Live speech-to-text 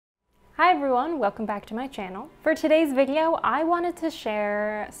Hi everyone, welcome back to my channel. For today's video, I wanted to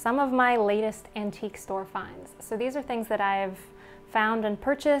share some of my latest antique store finds. So these are things that I've found and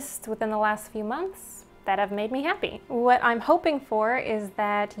purchased within the last few months that have made me happy. What I'm hoping for is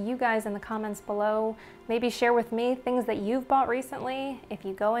that you guys in the comments below maybe share with me things that you've bought recently, if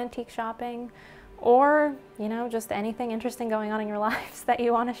you go antique shopping, or, you know, just anything interesting going on in your lives that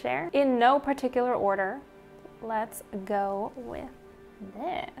you want to share. In no particular order, let's go with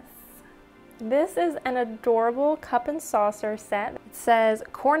this. This is an adorable cup and saucer set. It says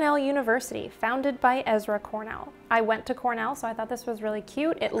Cornell University, founded by Ezra Cornell. I went to Cornell, so I thought this was really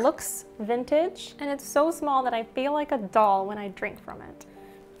cute. It looks vintage, and it's so small that I feel like a doll when I drink from it.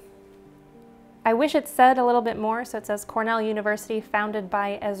 I wish it said a little bit more, so it says Cornell University, founded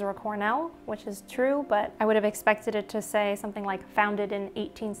by Ezra Cornell, which is true, but I would have expected it to say something like founded in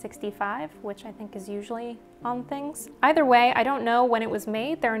 1865, which I think is usually on things. Either way, I don't know when it was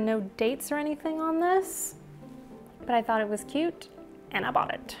made. There are no dates or anything on this, but I thought it was cute, and I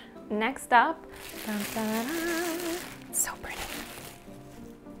bought it. Next up, dun, dun, dun, it's so pretty.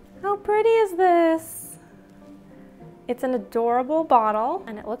 How pretty is this? It's an adorable bottle,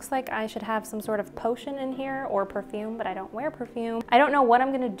 and it looks like I should have some sort of potion in here or perfume, but I don't wear perfume. I don't know what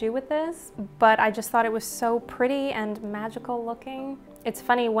I'm gonna do with this, but I just thought it was so pretty and magical looking. It's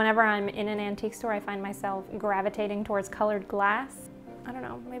funny, whenever I'm in an antique store, I find myself gravitating towards colored glass. I don't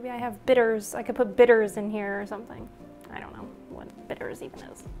know, maybe I have bitters. I could put bitters in here or something. I don't know what bitters even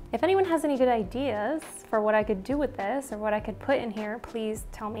is. If anyone has any good ideas for what I could do with this or what I could put in here, please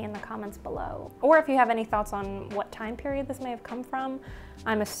tell me in the comments below. Or if you have any thoughts on what time period this may have come from.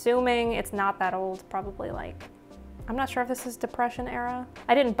 I'm assuming it's not that old, probably like, I'm not sure if this is Depression era.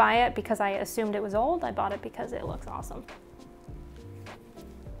 I didn't buy it because I assumed it was old. I bought it because it looks awesome.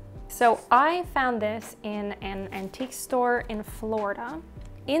 So I found this in an antique store in Florida.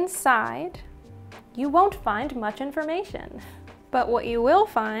 Inside, you won't find much information, but what you will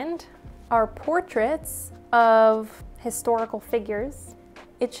find are portraits of historical figures.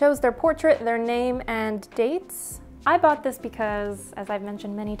 It shows their portrait, their name, and dates. I bought this because, as I've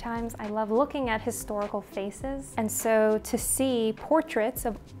mentioned many times, I love looking at historical faces. And so to see portraits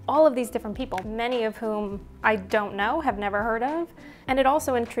of all of these different people, many of whom I don't know, have never heard of. And it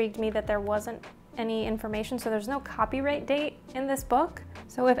also intrigued me that there wasn't any information, so there's no copyright date in this book.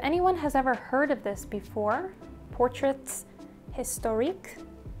 So if anyone has ever heard of this before, Portraits Historiques,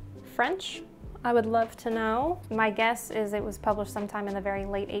 French, I would love to know. My guess is it was published sometime in the very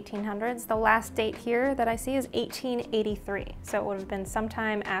late 1800s. The last date here that I see is 1883, so it would have been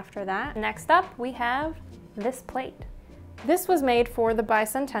sometime after that. Next up, we have this plate. This was made for the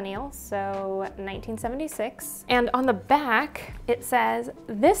bicentennial, so 1976. And on the back, it says,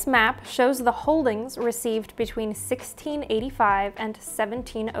 this map shows the holdings received between 1685 and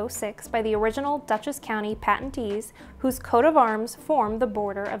 1706 by the original Dutchess County patentees whose coat of arms form the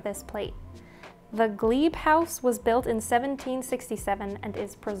border of this plate. The glebe house was built in 1767 and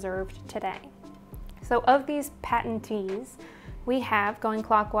is preserved today. So of these patentees, we have, going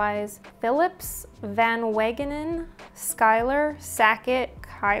clockwise, Phillips, Van Wagenen, Schuyler, Sackett,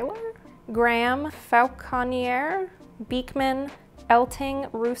 Kyler, Graham, Fauconnier, Beekman, Elting,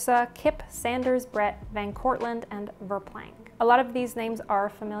 Rusa, Kipp, Sanders, Brett, Van Cortlandt, and Verplank. A lot of these names are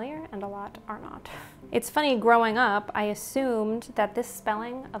familiar and a lot are not. It's funny, growing up, I assumed that this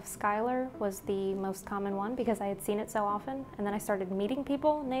spelling of Schuyler was the most common one because I had seen it so often, and then I started meeting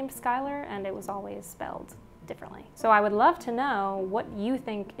people named Schuyler and it was always spelled differently. So I would love to know what you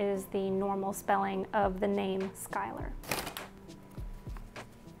think is the normal spelling of the name Schuyler.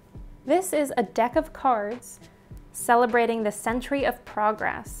 This is a deck of cards celebrating the Century of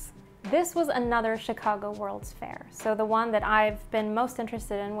Progress. This was another Chicago World's Fair. So the one that I've been most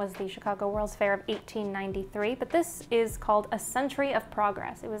interested in was the Chicago World's Fair of 1893, but this is called A Century of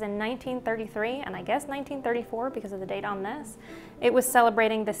Progress. It was in 1933, and I guess 1934 because of the date on this. It was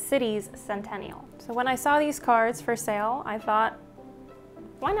celebrating the city's centennial. So when I saw these cards for sale, I thought,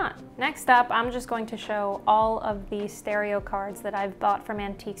 why not? Next up, I'm just going to show all of the stereo cards that I've bought from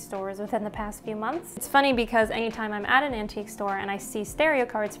antique stores within the past few months. It's funny because anytime I'm at an antique store and I see stereo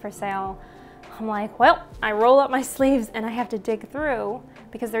cards for sale, I'm like, well, I roll up my sleeves and I have to dig through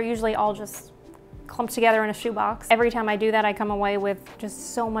because they're usually all just clumped together in a shoebox. Every time I do that, I come away with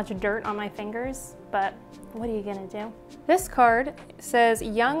just so much dirt on my fingers, but what are you gonna do? This card says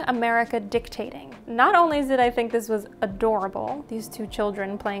Young America Dictating. Not only did I think this was adorable, these two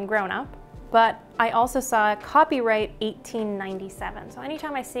children playing grown-up, but I also saw copyright 1897. So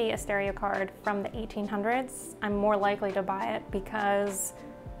anytime I see a stereo card from the 1800s, I'm more likely to buy it because,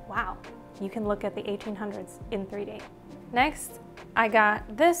 wow, you can look at the 1800s in 3D. Next, I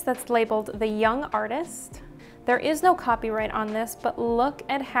got this that's labeled The Young Artist. There is no copyright on this, but look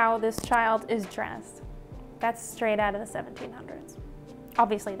at how this child is dressed. That's straight out of the 1700s.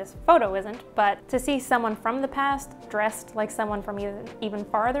 Obviously this photo isn't, but to see someone from the past dressed like someone from even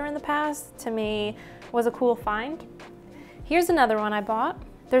farther in the past, to me, was a cool find. Here's another one I bought.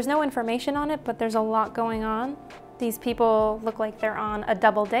 There's no information on it, but there's a lot going on. These people look like they're on a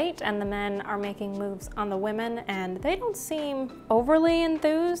double date and the men are making moves on the women, and they don't seem overly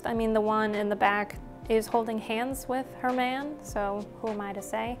enthused. I mean, the one in the back is holding hands with her man, so who am I to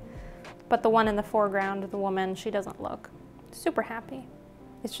say? But the one in the foreground, the woman, she doesn't look super happy.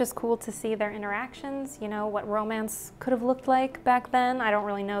 It's just cool to see their interactions, you know, what romance could have looked like back then. I don't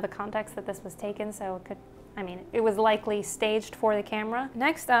really know the context that this was taken, so it could, I mean, it was likely staged for the camera.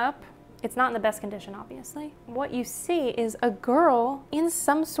 Next up, it's not in the best condition, obviously. What you see is a girl in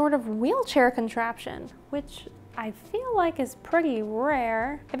some sort of wheelchair contraption, which I feel like is pretty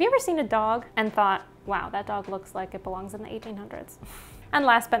rare. Have you ever seen a dog and thought, wow, that dog looks like it belongs in the 1800s? And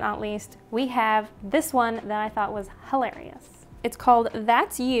last but not least, we have this one that I thought was hilarious. It's called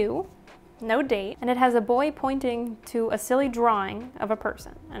That's You, no date, and it has a boy pointing to a silly drawing of a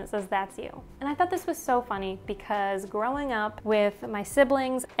person, and it says, that's you. And I thought this was so funny because growing up with my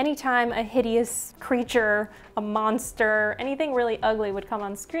siblings, anytime a hideous creature, a monster, anything really ugly would come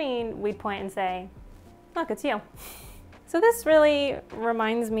on screen, we'd point and say, look, it's you. So this really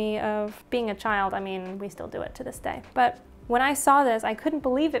reminds me of being a child. I mean, we still do it to this day. But when I saw this, I couldn't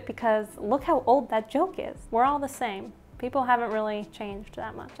believe it because look how old that joke is. We're all the same. People haven't really changed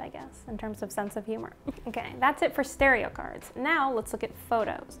that much, I guess, in terms of sense of humor. Okay, that's it for stereo cards. Now let's look at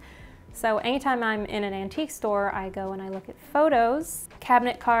photos. So anytime I'm in an antique store, I go and I look at photos,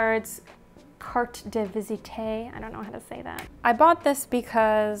 cabinet cards, carte de visite, I don't know how to say that. I bought this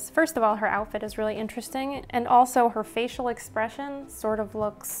because, first of all, her outfit is really interesting, and also her facial expression sort of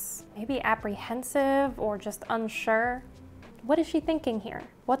looks maybe apprehensive or just unsure. What is she thinking here?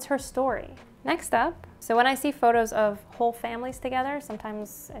 What's her story? Next up, so when I see photos of whole families together,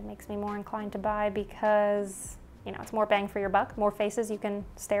 sometimes it makes me more inclined to buy because, you know, it's more bang for your buck, more faces you can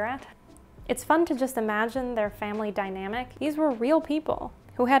stare at. It's fun to just imagine their family dynamic. These were real people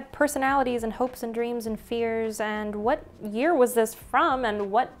who had personalities and hopes and dreams and fears, and what year was this from,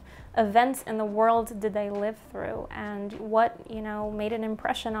 and what events in the world did they live through, and what, you know, made an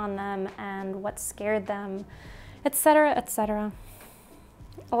impression on them, and what scared them, etc., etc.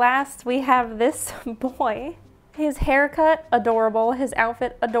 Last, we have this boy. His haircut, adorable. His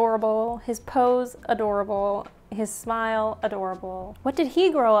outfit, adorable. His pose, adorable. His smile, adorable. What did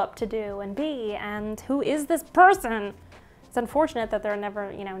he grow up to do and be, and who is this person? It's unfortunate that there are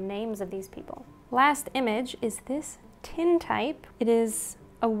never, you know, names of these people. Last image is this tintype. It is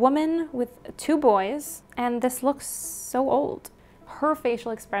a woman with two boys, and this looks so old. Her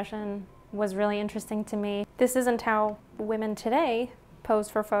facial expression was really interesting to me. This isn't how women today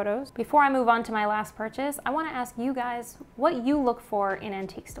pose for photos. Before I move on to my last purchase, I want to ask you guys what you look for in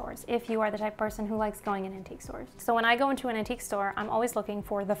antique stores, if you are the type of person who likes going in antique stores. So when I go into an antique store, I'm always looking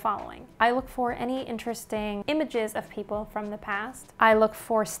for the following. I look for any interesting images of people from the past. I look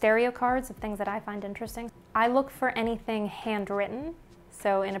for stereo cards of things that I find interesting. I look for anything handwritten.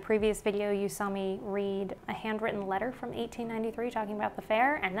 So in a previous video, you saw me read a handwritten letter from 1893 talking about the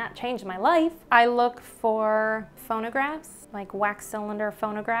fair, and that changed my life. I look for phonographs, like wax cylinder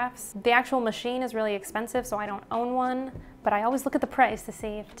phonographs. The actual machine is really expensive, so I don't own one, but I always look at the price to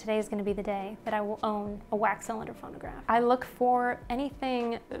see if today is going to be the day that I will own a wax cylinder phonograph. I look for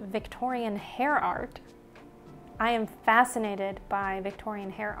anything Victorian hair art. I am fascinated by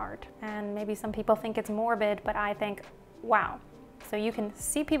Victorian hair art, and maybe some people think it's morbid, but I think, wow. So you can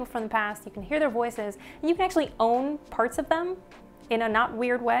see people from the past, you can hear their voices, and you can actually own parts of them in a not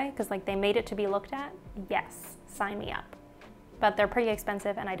weird way, because like they made it to be looked at. Yes, sign me up. But they're pretty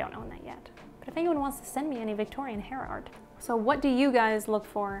expensive and I don't own that yet. But if anyone wants to send me any Victorian hair art. So what do you guys look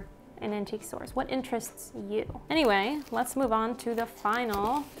for in antique stores? What interests you? Anyway, let's move on to the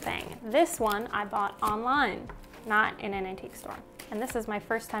final thing. This one I bought online, not in an antique store. And this is my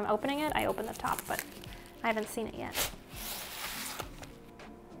first time opening it. I opened the top, but I haven't seen it yet.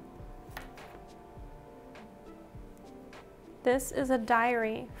 This is a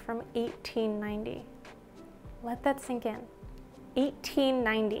diary from 1890. Let that sink in.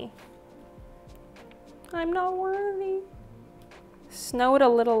 1890. I'm not worthy. Snowed a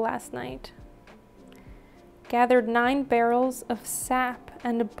little last night. Gathered 9 barrels of sap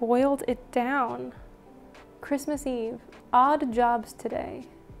and boiled it down. Christmas Eve. Odd jobs today,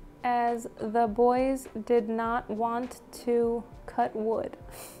 as the boys did not want to cut wood.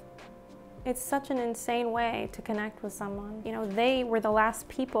 It's such an insane way to connect with someone. You know, they were the last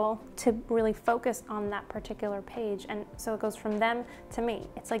people to really focus on that particular page, and so it goes from them to me.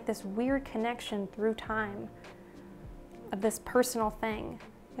 It's like this weird connection through time of this personal thing.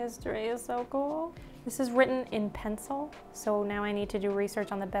 History is so cool. This is written in pencil, so now I need to do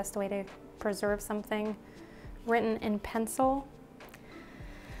research on the best way to preserve something written in pencil.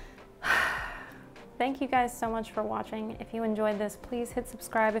 Thank you guys so much for watching. If you enjoyed this, please hit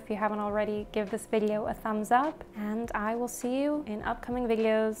subscribe if you haven't already. Give this video a thumbs up, and I will see you in upcoming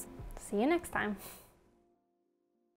videos. See you next time.